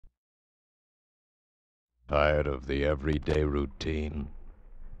Tired of the everyday routine?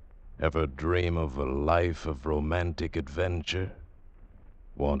 Ever dream of a life of romantic adventure?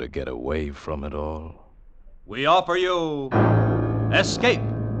 Want to get away from it all? We offer you Escape.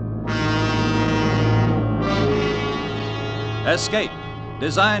 Escape,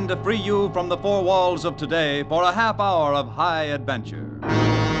 designed to free you from the four walls of today for a half hour of high adventure.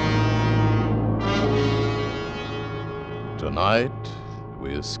 Tonight,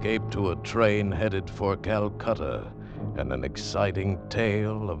 we escape to a train headed for Calcutta and an exciting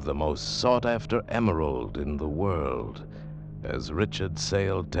tale of the most sought-after emerald in the world, as Richard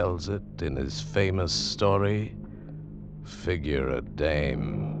Sale tells it in his famous story, Figure a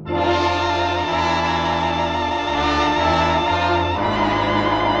Dame.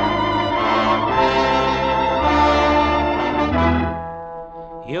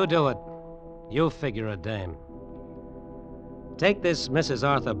 You do it. You figure a dame. Take this Mrs.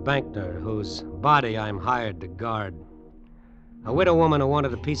 Arthur Bankner, whose body I'm hired to guard. A widow woman who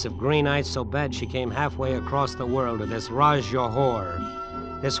wanted a piece of green ice so bad she came halfway across the world to this Raj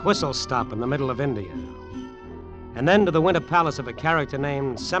Johor, this whistle stop in the middle of India. And then to the winter palace of a character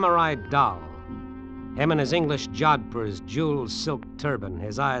named Samurai Dal. Him and his English jodhpur, his jeweled silk turban,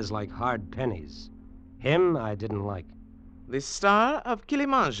 his eyes like hard pennies. Him I didn't like. The star of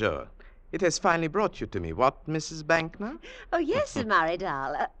Kilimanjaro. It has finally brought you to me. What, Mrs. Bankner? Oh, yes, Samari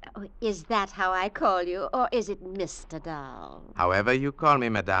Dahl. Is that how I call you, or is it Mr. Dahl? However you call me,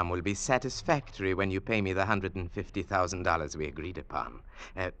 madame, will be satisfactory when you pay me the $150,000 we agreed upon.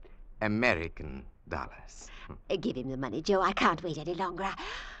 American dollars. Give him the money, Joe. I can't wait any longer.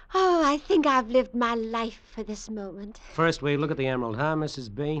 Oh, I think I've lived my life for this moment. First we look at the emerald, huh,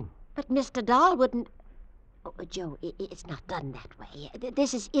 Mrs. B? But Mr. Dahl wouldn't... Oh, Joe, it's not done that way.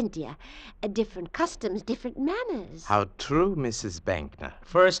 This is India. Different customs, different manners. How true, Mrs. Bankner.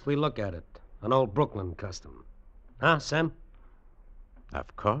 First we look at it. An old Brooklyn custom. Huh, Sam?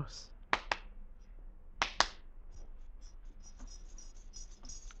 Of course.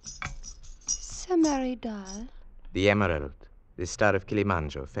 Samari Dahl. The emerald. The star of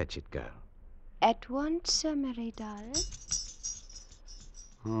Kilimanjaro. Fetch it, girl. At once, Samari Dahl.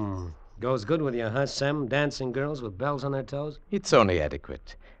 Goes good with you, huh, Sam? Dancing girls with bells on their toes? It's only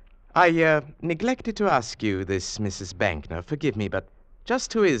adequate. I neglected to ask you this, Mrs. Bankner. Forgive me, but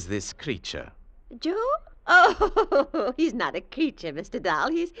just who is this creature? Joe? Oh, he's not a creature, Mr. Dahl.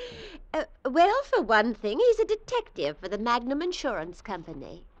 He's... well, for one thing, he's a detective for the Magnum Insurance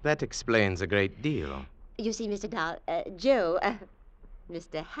Company. That explains a great deal. You see, Mr. Dahl, Joe,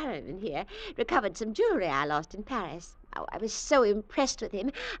 Mr. Harriman here, recovered some jewelry I lost in Paris. Oh, I was so impressed with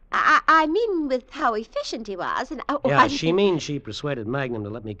him. I mean with how efficient he was. And yeah, she means she persuaded Magnum to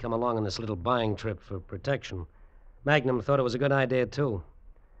let me come along on this little buying trip for protection. Magnum thought it was a good idea, too.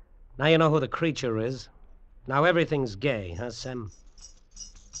 Now you know who the creature is. Now everything's gay, huh, Sam?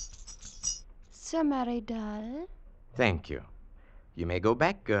 Samari Dahl. Thank you. You may go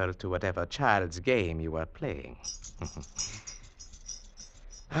back, girl, to whatever child's game you are playing.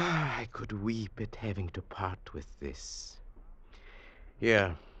 I could weep at having to part with this.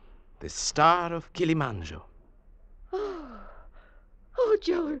 Here, the star of Kilimanjaro. Oh,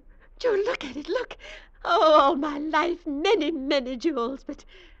 Joe, look at it, look. Oh, all my life, many, many jewels, but,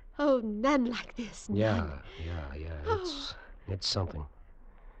 oh, none like this, none. Yeah. It's something.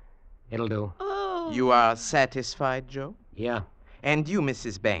 It'll do. Oh. You are satisfied, Joe? Yeah. And you,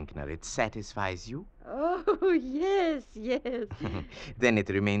 Mrs. Bankner, it satisfies you? Oh, yes. Then it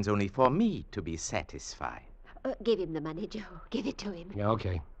remains only for me to be satisfied. Give him the money, Joe. Give it to him. Yeah,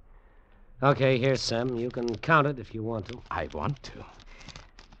 okay. Okay, here, Sam. You can count it if you want to. I want to.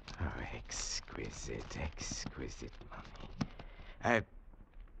 Oh, exquisite money.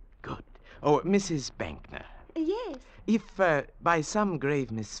 Good. Oh, Mrs. Bankner. Yes. If, by some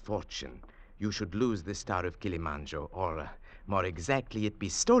grave misfortune, you should lose the star of Kilimanjaro, or, more exactly, it be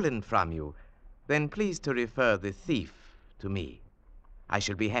stolen from you, then please to refer the thief to me. I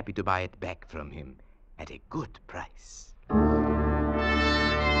shall be happy to buy it back from him at a good price.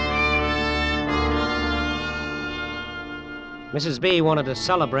 Mrs. B wanted to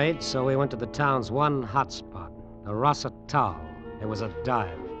celebrate, so we went to the town's one hot spot, the Rasa Tal. It was a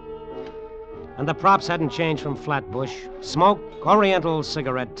dive. And the props hadn't changed from Flatbush. Smoke, Oriental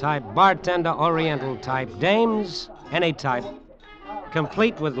cigarette type, bartender, Oriental type, dames, any type.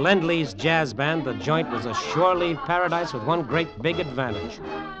 Complete with Lend-Lease jazz band, the joint was a shore-leave paradise with one great big advantage.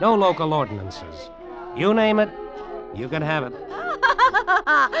 No local ordinances. You name it, you can have it. Oh,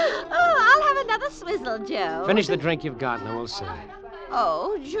 I'll have another swizzle, Joe. Finish the drink you've got, and we'll see.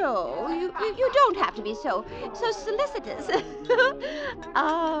 Oh, Joe, you don't have to be so solicitous.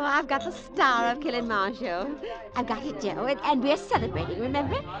 Oh, I've got the star of Kilimanjaro. I've got it, Joe, and we're celebrating,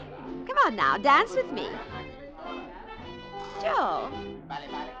 remember? Come on now, dance with me. Joe.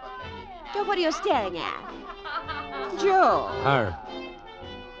 Joe, what are you staring at? Joe. Her.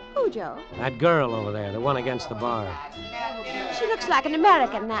 Who, Joe? That girl over there, the one against the bar. She looks like an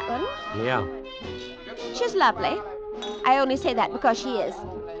American, that one. Yeah. She's lovely. I only say that because she is.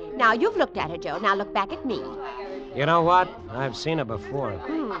 Now, you've looked at her, Joe. Now look back at me. You know what? I've seen her before.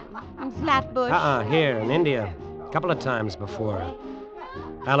 In Flatbush. Here in India. A couple of times before.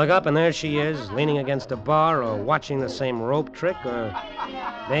 I look up and there she is, leaning against a bar or watching the same rope trick or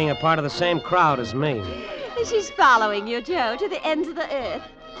being a part of the same crowd as me. She's following you, Joe, to the ends of the earth.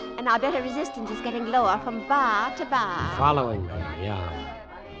 And I bet her resistance is getting lower from bar to bar. Following me,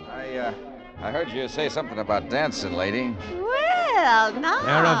 yeah. I heard you say something about dancing, lady. Well, now.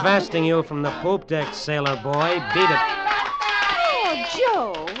 They're arresting you from the poop deck, sailor boy. Beat it. Oh,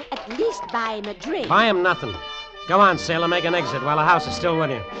 Joe, at least buy him a drink. Buy him nothing. Go on, sailor, make an exit while the house is still with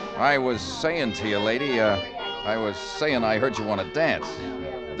you. I was saying to you, lady, I heard you want to dance.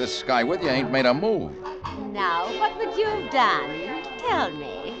 This guy with you ain't made a move. Now, what would you have done? Tell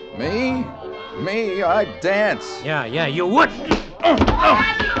me. Me? Me? I'd dance. Yeah, you would.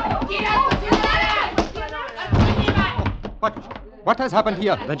 What has happened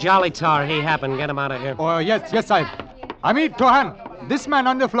here? The Jolly Tar, he happened. Get him out of here. Oh, yes, Sahib. Amit Tohan, this man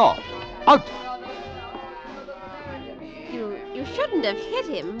on the floor. Out! You shouldn't have hit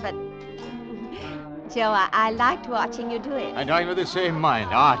him, but... Joe, I liked watching you do it. And I'm of the same mind.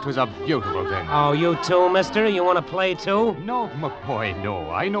 It was a beautiful thing. Oh, you too, mister? You want to play too? No, McBoy, no.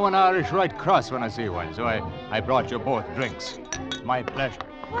 I know an Irish Red Cross when I see one, so I brought you both drinks. My pleasure.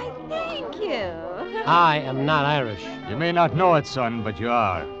 Why, thank you. I am not Irish. You may not know it, son, but you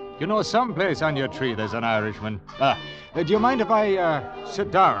are. You know, someplace on your tree there's an Irishman. Do you mind if I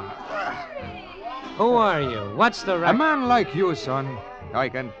sit down? Who are you? What's the A man like you, son. I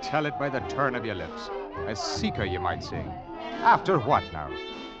can tell it by the turn of your lips. A seeker, you might say. After what now?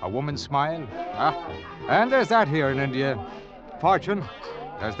 A woman's smile? And there's that here in India. Fortune?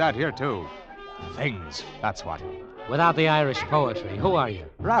 There's that here, too. Things, that's what. Without the Irish poetry, who are you?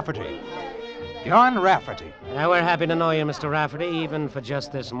 Rafferty. John Rafferty. We're happy to know you, Mr. Rafferty, even for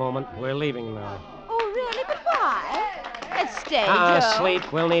just this moment. We're leaving now. Oh, really? But why? Let's stay, Joe.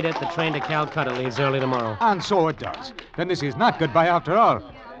 Sleep. We'll need it. The train to Calcutta leaves early tomorrow. And so it does. Then this is not goodbye after all.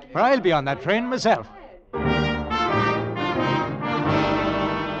 For I'll be on that train myself.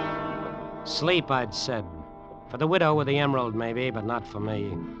 Sleep, I'd said. For the widow with the emerald, maybe, but not for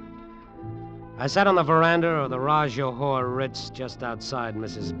me. I sat on the veranda of the Raj Johor Ritz just outside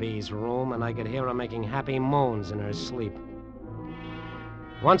Mrs. B's room, and I could hear her making happy moans in her sleep.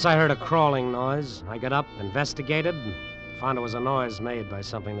 Once I heard a crawling noise. I got up, investigated, and found it was a noise made by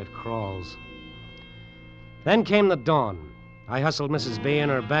something that crawls. Then came the dawn. I hustled Mrs. B and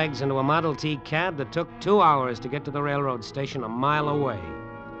her bags into a Model T cab that took 2 hours to get to the railroad station a mile away.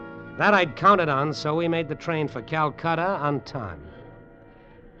 That I'd counted on, so we made the train for Calcutta on time.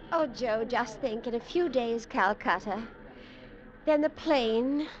 Oh, Joe, just think, in a few days, Calcutta. Then the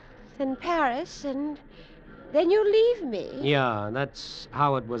plane, then Paris, and then you leave me. Yeah, that's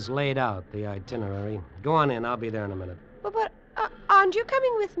how it was laid out, the itinerary. Go on in, I'll be there in a minute. But aren't you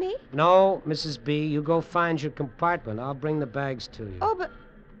coming with me? No, Mrs. B, you go find your compartment. I'll bring the bags to you. Oh, but...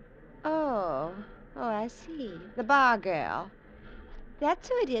 Oh, I see. The bar girl. That's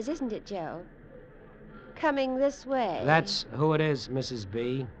who it is, isn't it, Joe? Coming this way. That's who it is, Mrs.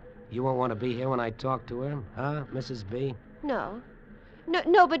 B. You won't want to be here when I talk to her, huh, Mrs. B? No,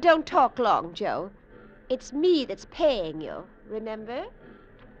 but don't talk long, Joe. It's me that's paying you, remember?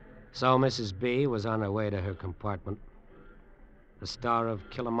 So Mrs. B was on her way to her compartment. The star of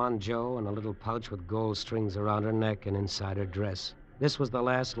Kilimanjaro and a little pouch with gold strings around her neck and inside her dress. This was the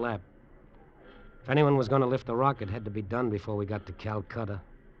last lap. If anyone was going to lift the rocket, it had to be done before we got to Calcutta.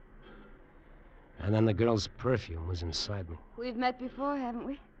 And then the girl's perfume was inside me. We've met before, haven't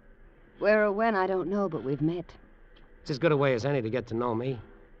we? Where or when, I don't know, but we've met. It's as good a way as any to get to know me.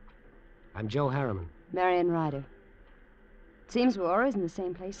 I'm Joe Harriman. Marion Ryder. It seems we're always in the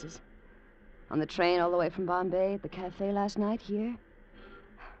same places. On the train all the way from Bombay, at the cafe last night, here.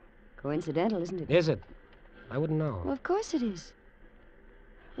 Coincidental, isn't it? Is it? I wouldn't know. Well, of course it is.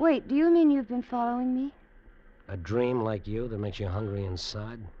 Wait, do you mean you've been following me? A dream like you that makes you hungry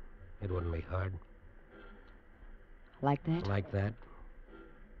inside? It wouldn't be hard. Like that? Like that.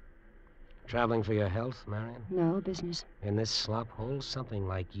 Traveling for your health, Marion? No, business. In this slop hole, something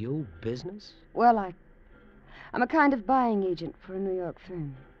like you, business? Well, I'm a kind of buying agent for a New York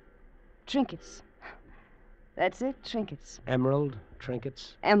firm. Trinkets. That's it, trinkets. Emerald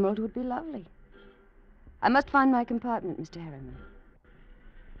trinkets? Emerald would be lovely. I must find my compartment, Mr. Harriman.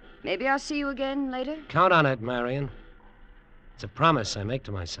 Maybe I'll see you again later? Count on it, Marion. It's a promise I make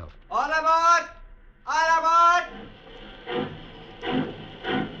to myself. All aboard! All aboard!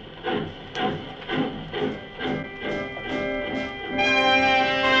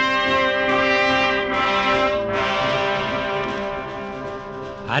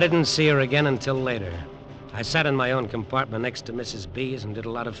 I didn't see her again until later. I sat in my own compartment next to Mrs. B's and did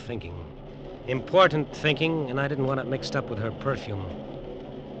a lot of thinking. Important thinking, and I didn't want it mixed up with her perfume.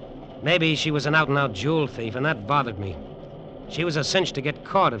 Maybe she was an out-and-out jewel thief, and that bothered me. She was a cinch to get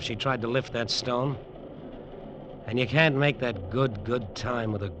caught if she tried to lift that stone. And you can't make that good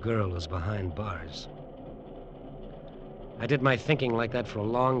time with a girl who's behind bars. I did my thinking like that for a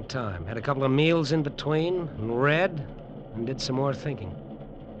long time. Had a couple of meals in between, and read, and did some more thinking.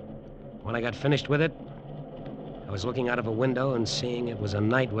 When I got finished with it, I was looking out of a window and seeing it was a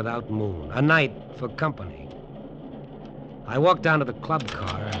night without moon. A night for company. I walked down to the club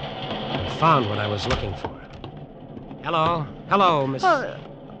car and found what I was looking for. Hello. Hello, Miss... Oh,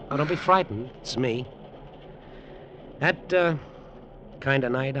 don't be frightened. It's me. That, kind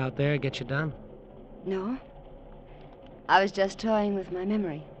of night out there get you down? No. I was just toying with my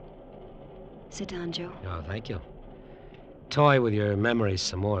memory. Sit down, Joe. Oh, thank you. Toy with your memories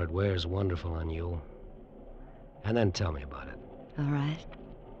some more. It wears wonderful on you. And then tell me about it. All right.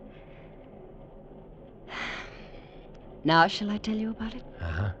 Now shall I tell you about it?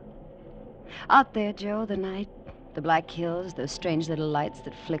 Uh-huh. Out there, Joe, the night, the black hills, those strange little lights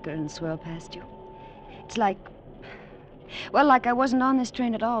that flicker and swirl past you. It's like... Well, like I wasn't on this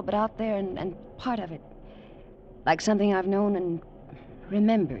train at all, but out there and part of it. Like something I've known and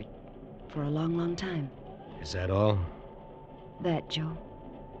remembered for a long, long time. Is that all? That, Joe.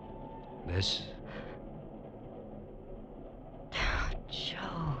 This?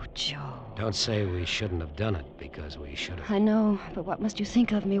 Joe. Don't say we shouldn't have done it, because we should have. I know, but what must you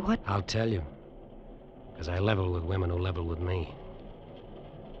think of me? What? I'll tell you. Because I level with women who level with me.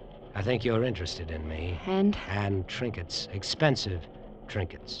 I think you're interested in me. And? And trinkets. Expensive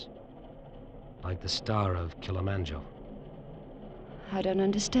trinkets. Like the star of Kilimanjaro. I don't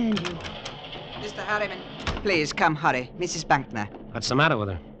understand you. Mr. Harriman, please come, hurry. Mrs. Bankner. What's the matter with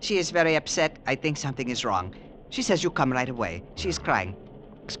her? She is very upset. I think something is wrong. She says you come right away. She's crying.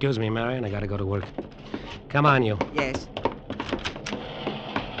 Excuse me, Marion. I gotta go to work. Come on, you. Yes.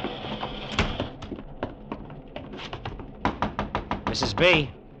 Mrs. B.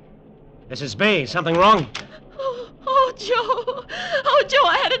 Mrs. B, something wrong? Oh, Joe. Oh, Joe,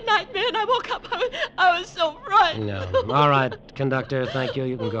 I had a nightmare and I woke up. I was so frightened. No. All right, conductor, thank you.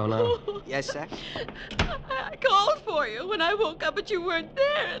 You can go now. Yes, sir. I called for you when I woke up, but you weren't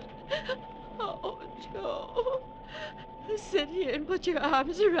there. Oh, Joe. Sit here and put your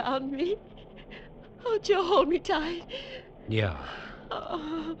arms around me. Oh, Joe, hold me tight. Yeah.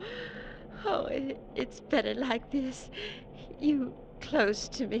 Oh, it's better like this. You close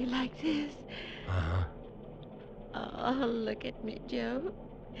to me like this. Uh-huh. Oh, look at me, Joe.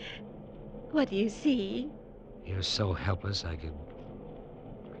 What do you see? You're so helpless, I could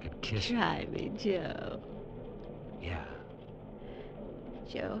kiss you. Try me, Joe. Yeah.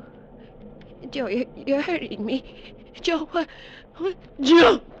 Joe. Joe, you're hurting me. Joe, what?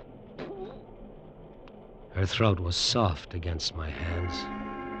 Joe! Her throat was soft against my hands.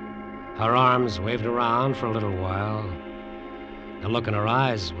 Her arms waved around for a little while. The look in her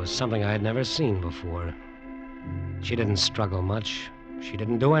eyes was something I had never seen before. She didn't struggle much. She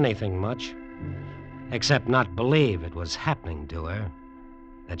didn't do anything much. Except not believe it was happening to her.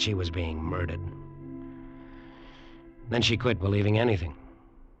 That she was being murdered. Then she quit believing anything.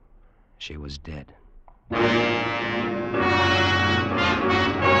 She was dead.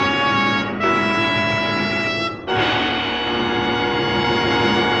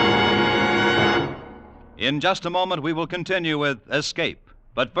 In just a moment, we will continue with Escape.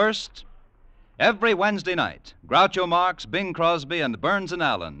 But first, every Wednesday night, Groucho Marx, Bing Crosby, and Burns and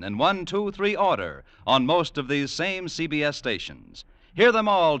Allen in 1, 2, 3 order on most of these same CBS stations. Hear them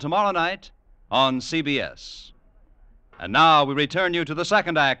all tomorrow night on CBS. And now we return you to the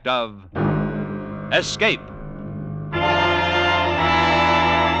second act of Escape.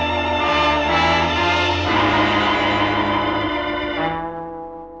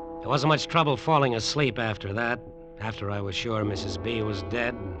 There wasn't much trouble falling asleep after that. After I was sure Mrs. B was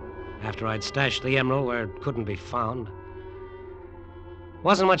dead, and after I'd stashed the emerald where it couldn't be found.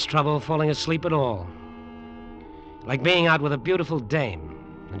 Wasn't much trouble falling asleep at all. Like being out with a beautiful dame,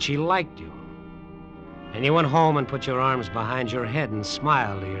 and she liked you. And you went home and put your arms behind your head and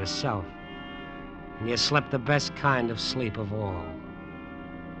smiled to yourself. And you slept the best kind of sleep of all.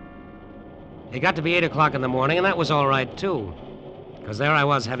 It got to be 8 o'clock in the morning, and that was all right, too. Because there I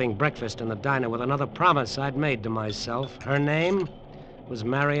was having breakfast in the diner with another promise I'd made to myself. Her name was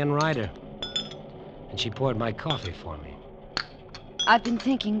Marion Ryder. And she poured my coffee for me. I've been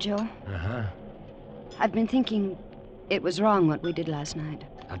thinking, Joe. Uh-huh. I've been thinking it was wrong what we did last night.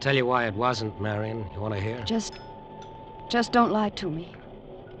 I'll tell you why it wasn't, Marion. You want to hear? Just don't lie to me.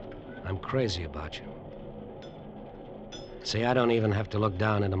 I'm crazy about you. See, I don't even have to look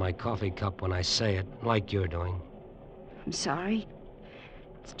down into my coffee cup when I say it, like you're doing. I'm sorry.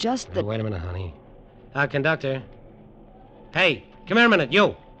 It's just that... Wait a minute, honey. Conductor. Hey, come here a minute,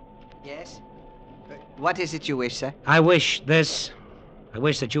 you. Yes? What is it you wish, sir? I wish this. I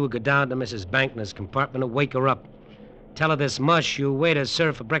wish that you would go down to Mrs. Bankner's compartment and wake her up. Tell her this mush you waiters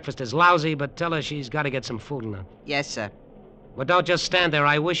serve for breakfast is lousy, but tell her she's got to get some food in her. Yes, sir. Well, don't just stand there.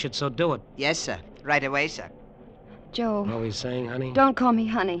 I wish it, so do it. Yes, sir. Right away, sir. Joe. What are we saying, honey? Don't call me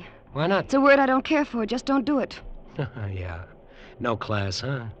honey. Why not? It's a word I don't care for. Just don't do it. Yeah. No class,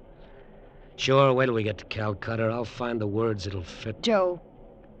 huh? Sure, wait till we get to Calcutta. I'll find the words that'll fit. Joe,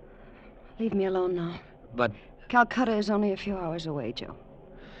 leave me alone now. But... Calcutta is only a few hours away, Joe.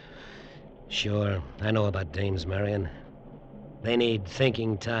 Sure. I know about dames, Marion. They need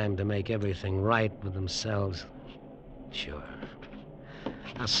thinking time to make everything right with themselves. Sure.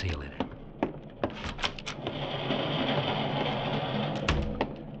 I'll see you later.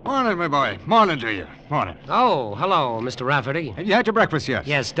 Morning, my boy. Morning to you. Morning. Oh, hello, Mr. Rafferty. Have you had your breakfast yet?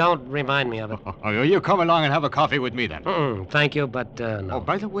 Yes, don't remind me of it. Oh, you come along and have a coffee with me then. Thank you, but no. Oh,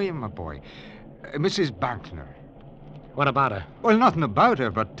 by the way, my boy, Mrs. Bankner. What about her? Well, nothing about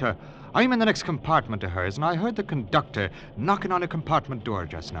her, but I'm in the next compartment to hers, and I heard the conductor knocking on a compartment door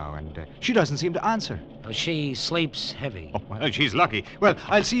just now, and she doesn't seem to answer. Oh, she sleeps heavy. Oh, well, she's lucky. Well,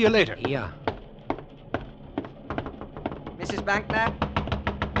 I'll see you later. Yeah. Mrs. Bankner?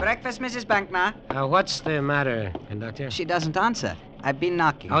 Breakfast, Mrs. Bankner? What's the matter, conductor? She doesn't answer. I've been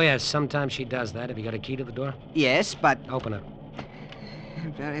knocking. Oh, yes, sometimes she does that. Have you got a key to the door? Yes, but... Open it.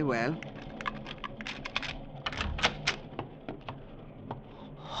 Very well.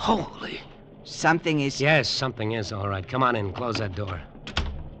 Holy. Something is... Yes, something is, all right. Come on in. Close that door.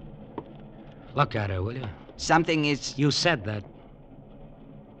 Look at her, will you? Something is... You said that.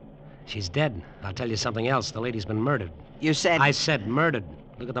 She's dead. I'll tell you something else. The lady's been murdered. You said... I said murdered.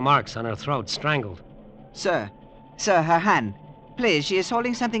 Look at the marks on her throat. Strangled. Sir, her hand. Please, she is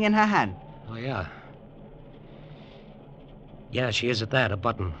holding something in her hand. Oh, yeah. Yeah, she is at that, a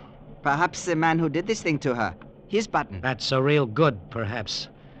button. Perhaps the man who did this thing to her. His button. That's a real good, perhaps.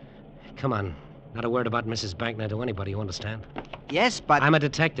 Come on. Not a word about Mrs. Bankner to anybody, you understand? Yes, but... I'm a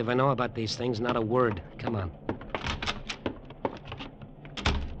detective. I know about these things. Not a word. Come on.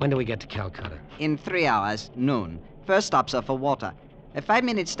 When do we get to Calcutta? In 3 hours, noon. First stops are for water. A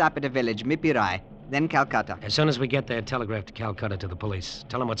 5-minute stop at a village, Mipirai, then Calcutta. As soon as we get there, telegraph to Calcutta to the police.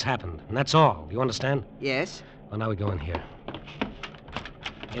 Tell them what's happened. And that's all. You understand? Yes. Well, now we go in here.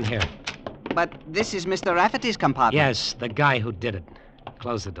 In here. But this is Mr. Rafferty's compartment. Yes, the guy who did it.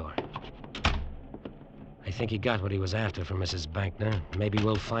 Close the door. I think he got what he was after from Mrs. Bankner. Maybe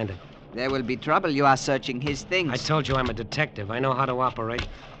we'll find it. There will be trouble. You are searching his things. I told you I'm a detective. I know how to operate.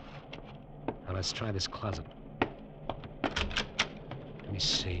 Now, let's try this closet. Let me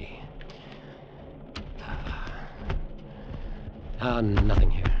see.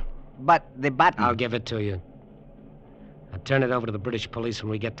 Nothing here. But the button... I'll give it to you. I'll turn it over to the British police when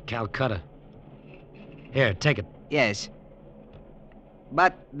we get to Calcutta. Here, take it. Yes.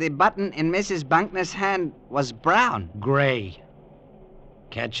 But the button in Mrs. Bankner's hand was brown. Gray.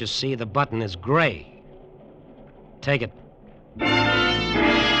 Can't you see the button is gray? Take it.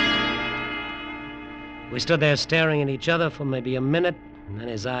 We stood there staring at each other for maybe a minute, and then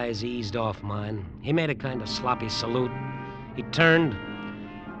his eyes eased off mine. He made a kind of sloppy salute. He turned,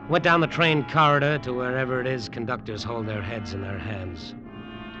 went down the train corridor to wherever it is conductors hold their heads in their hands.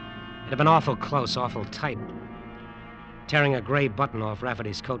 It had been awful close, awful tight. Tearing a gray button off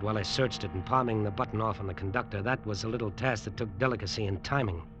Rafferty's coat while I searched it and palming the button off on the conductor, that was a little task that took delicacy and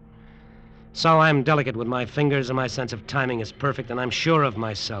timing. So I'm delicate with my fingers, and my sense of timing is perfect, and I'm sure of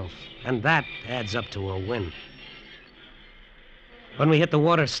myself. And that adds up to a win. When we hit the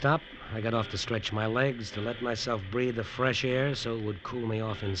water stop, I got off to stretch my legs, to let myself breathe the fresh air so it would cool me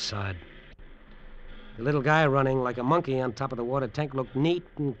off inside. The little guy running like a monkey on top of the water tank looked neat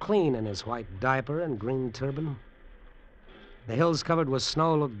and clean in his white diaper and green turban. The hills covered with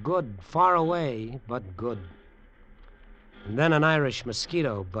snow looked good, far away, but good. And then an Irish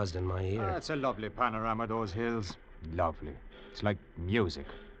mosquito buzzed in my ear. It's a lovely panorama, those hills. Lovely. It's like music.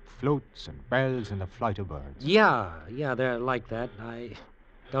 Flutes and bells and the flight of birds. Yeah, they're like that. I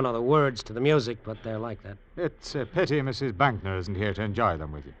don't know the words to the music, but they're like that. It's a pity Mrs. Bankner isn't here to enjoy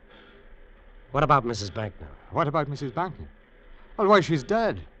them with you. What about Mrs. Bankner? What about Mrs. Bankner? Well, why, she's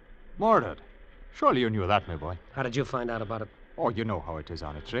dead. Murdered. Surely you knew that, my boy. How did you find out about it? Oh, you know how it is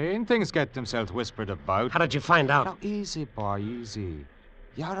on a train. Things get themselves whispered about. How did you find out? Now, easy, boy, easy.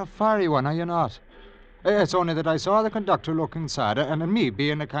 You're a fiery one, are you not? It's only that I saw the conductor looking sad, and me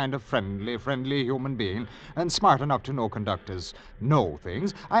being a kind of friendly human being, and smart enough to know conductors know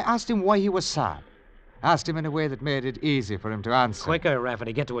things, I asked him why he was sad. Asked him in a way that made it easy for him to answer. Quicker,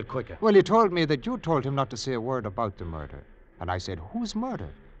 Rafferty. Get to it quicker. Well, he told me that you told him not to say a word about the murder. And I said, whose murder?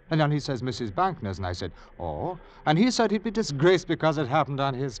 And then he says, Mrs. Bankner's, and I said, oh. And he said he'd be disgraced because it happened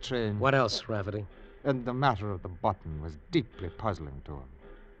on his train. What else, Rafferty? And the matter of the button was deeply puzzling to him.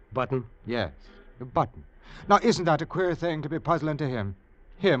 Button? Yes, the button. Now, isn't that a queer thing to be puzzling to him?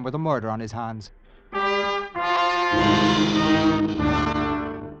 Him with a murder on his hands. The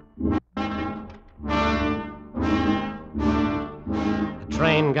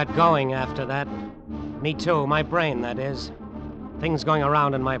train got going after that. Me too, my brain, that is. Things going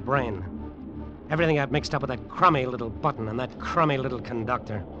around in my brain. Everything got mixed up with that crummy little button and that crummy little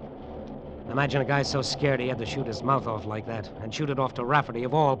conductor. Imagine a guy so scared he had to shoot his mouth off like that, and shoot it off to Rafferty,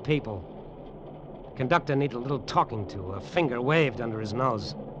 of all people. The conductor needed a little talking to, a finger waved under his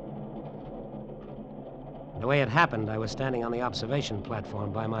nose. The way it happened, I was standing on the observation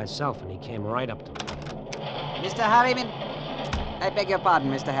platform by myself, and he came right up to me. Mr. Harriman? I beg your pardon,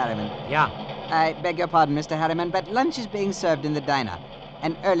 Mr. Harriman. Yeah? I beg your pardon, Mr. Harriman, but lunch is being served in the diner.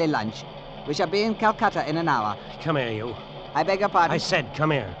 An early lunch. We shall be in Calcutta in an hour. Come here, you. I beg your pardon. I said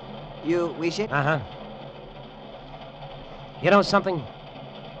come here. You wish it? Uh-huh. You know something?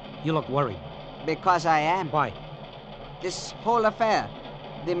 You look worried. Because I am. Why? This whole affair.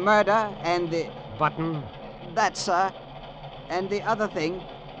 The murder and the... Button? That, sir. And the other thing.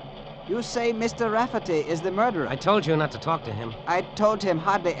 You say Mr. Rafferty is the murderer. I told you not to talk to him. I told him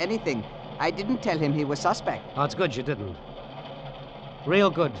hardly anything. I didn't tell him he was suspect. Oh, it's good you didn't.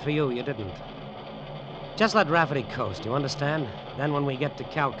 Real good for you didn't. Just let Rafferty coast, you understand? Then when we get to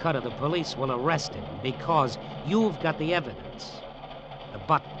Calcutta, the police will arrest him because you've got the evidence. The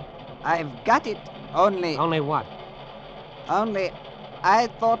button. I've got it. Only... Only what? Only I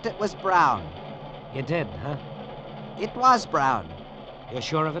thought it was brown. You did, huh? It was brown. You're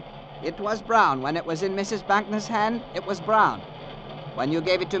sure of it? It was brown. When it was in Mrs. Bankner's hand, it was brown. When you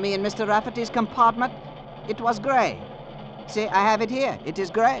gave it to me in Mr. Rafferty's compartment, it was gray. See, I have it here. It is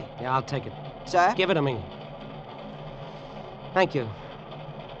gray. Yeah, I'll take it. Sir? Give it to me. Thank you.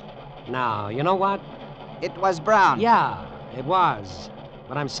 Now, you know what? It was brown. Yeah, it was.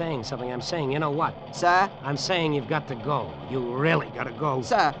 But I'm saying something. I'm saying, you know what? Sir? I'm saying you've got to go. You really got to go.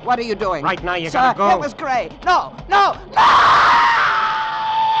 Sir, what are you doing? Right now, you Sir, got to go. It was gray. No, no, no!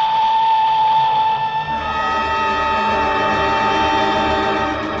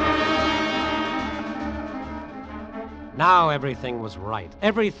 Now everything was right.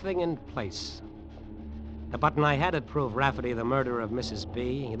 Everything in place. The button I had proved Rafferty the murderer of Mrs.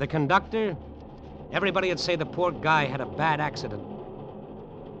 B. The conductor, everybody would say the poor guy had a bad accident.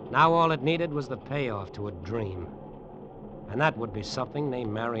 Now all it needed was the payoff to a dream. And that would be something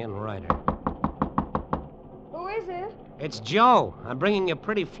named Marion Ryder. Who is it? It's Joe. I'm bringing you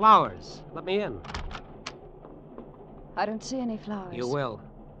pretty flowers. Let me in. I don't see any flowers. You will.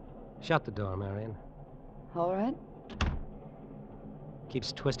 Shut the door, Marion. All right.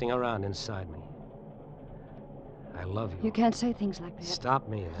 Keeps twisting around inside me. I love you. You can't say things like that. Stop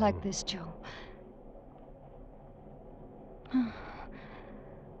me. Then. Like this, Joe.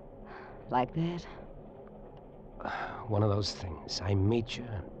 Like that. One of those things. I meet you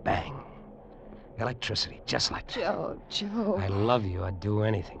and bang. Electricity, just like that. Joe. I love you. I'd do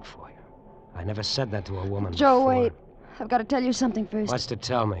anything for you. I never said that to a woman Joe, before. wait. I've got to tell you something first. What's to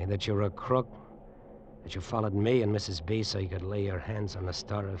tell me? That you're a crook? That you followed me and Mrs. B so you could lay your hands on the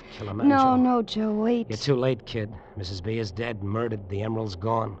star of Kilimanjaro? No, Joe, wait. You're too late, kid. Mrs. B is dead, murdered. The emerald's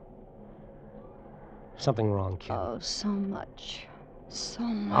gone. Something wrong, kid. Oh, so much. So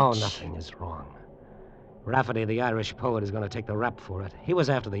much. Oh, nothing is wrong. Rafferty, the Irish poet, is going to take the rap for it. He was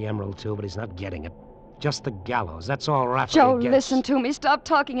after the emerald, too, but he's not getting it. Just the gallows. That's all Rafferty Joe, gets. listen to me. Stop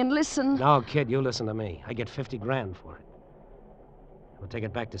talking and listen. No, kid, you listen to me. I get 50 grand for it. We'll take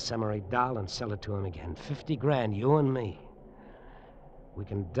it back to Semery Dahl and sell it to him again. 50 grand, you and me. We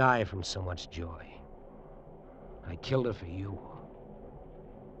can die from so much joy. I killed her for you.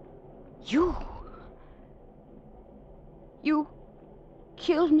 You? You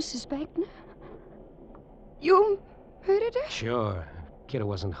killed Mrs. Bankner? You murdered her? Sure. Kid, it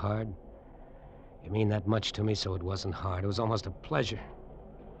wasn't hard. You mean that much to me, so it wasn't hard. It was almost a pleasure.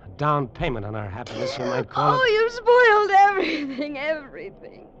 A down payment on our happiness, you might call it. Oh, you spoiled everything,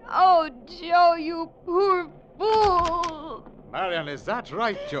 everything. Oh, Joe, you poor fool. Marion, is that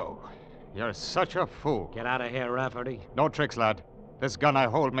right, Joe? You're such a fool. Get out of here, Rafferty. No tricks, lad. This gun I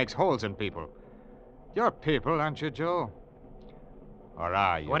hold makes holes in people. You're people, aren't you, Joe? Or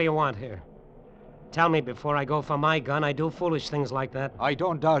are you? What do you want here? Tell me before I go for my gun, I do foolish things like that. I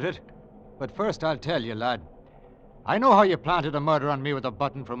don't doubt it. But first I'll tell you, lad. I know how you planted a murder on me with a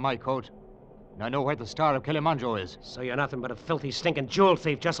button from my coat. And I know where the Star of Kilimanjaro is. So you're nothing but a filthy, stinking jewel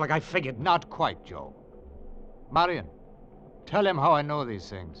thief, just like I figured. Not quite, Joe. Marion, tell him how I know these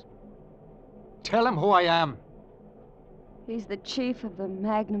things. Tell him who I am. He's the chief of the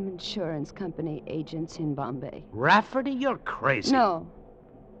Magnum Insurance Company agents in Bombay. Rafferty, you're crazy. No.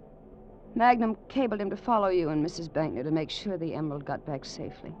 Magnum cabled him to follow you and Mrs. Bankner to make sure the emerald got back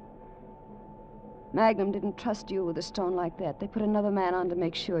safely. Magnum didn't trust you with a stone like that. They put another man on to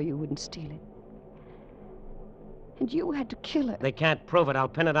make sure you wouldn't steal it. And you had to kill her. They can't prove it. I'll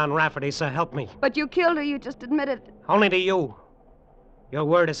pin it on Rafferty, so help me. But you killed her. You just admitted it. Only to you. Your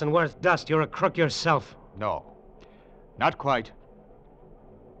word isn't worth dust. You're a crook yourself. No. Not quite.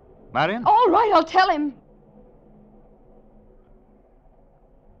 Marion? All right, I'll tell him.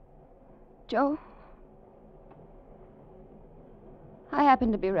 Joe, I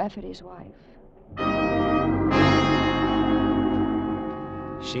happen to be Rafferty's wife.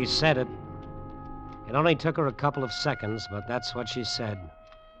 She said it. It only took her a couple of seconds, but that's what she said.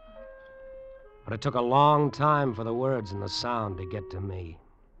 But it took a long time for the words and the sound to get to me.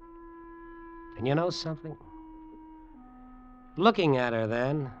 And you know something? Looking at her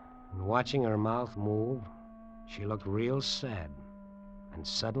then, and watching her mouth move, she looked real sad, and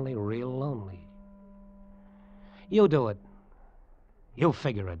suddenly real lonely. You do it. You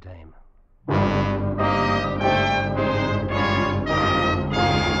figure a dame.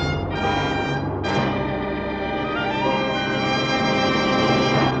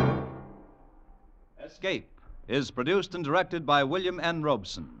 Escape is produced and directed by William N.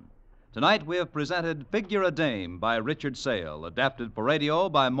 Robeson. Tonight we have presented Figure a Dame by Richard Sale, adapted for radio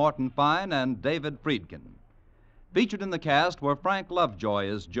by Morton Fine and David Friedkin. Featured in the cast were Frank Lovejoy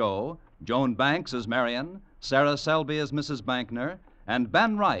as Joe, Joan Banks as Marion, Sarah Selby as Mrs. Bankner, and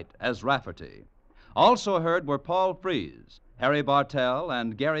Ben Wright as Rafferty. Also heard were Paul Frees, Harry Bartell,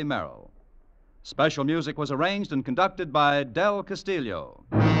 and Gary Merrill. Special music was arranged and conducted by Del Castillo.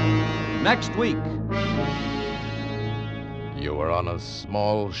 Next week. You are on a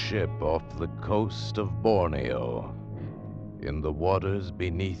small ship off the coast of Borneo. In the waters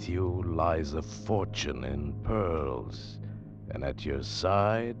beneath you lies a fortune in pearls, and at your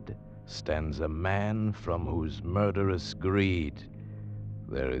side stands a man from whose murderous greed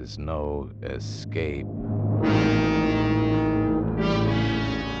there is no escape.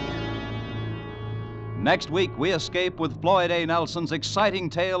 Next week, we escape with Floyd A. Nelson's exciting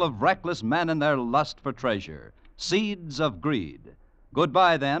tale of reckless men and their lust for treasure, Seeds of Greed.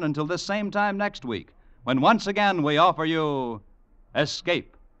 Goodbye, then, until this same time next week, when once again we offer you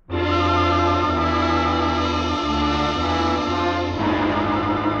Escape.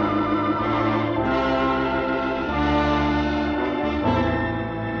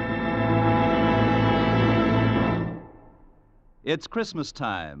 It's Christmas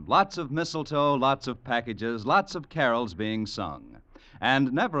time. Lots of mistletoe, lots of packages, lots of carols being sung.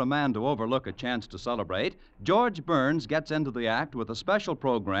 And never a man to overlook a chance to celebrate, George Burns gets into the act with a special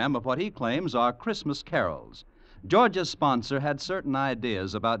program of what he claims are Christmas carols. George's sponsor had certain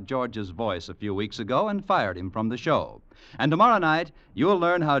ideas about George's voice a few weeks ago and fired him from the show. And tomorrow night, you'll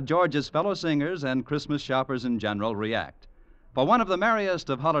learn how George's fellow singers and Christmas shoppers in general react. For one of the merriest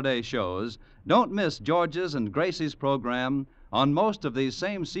of holiday shows, don't miss George's and Gracie's program on most of these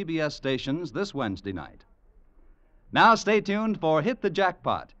same CBS stations this Wednesday night. Now stay tuned for Hit the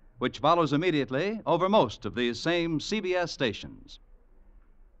Jackpot, which follows immediately over most of these same CBS stations.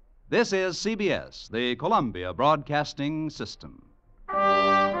 This is CBS, the Columbia Broadcasting System.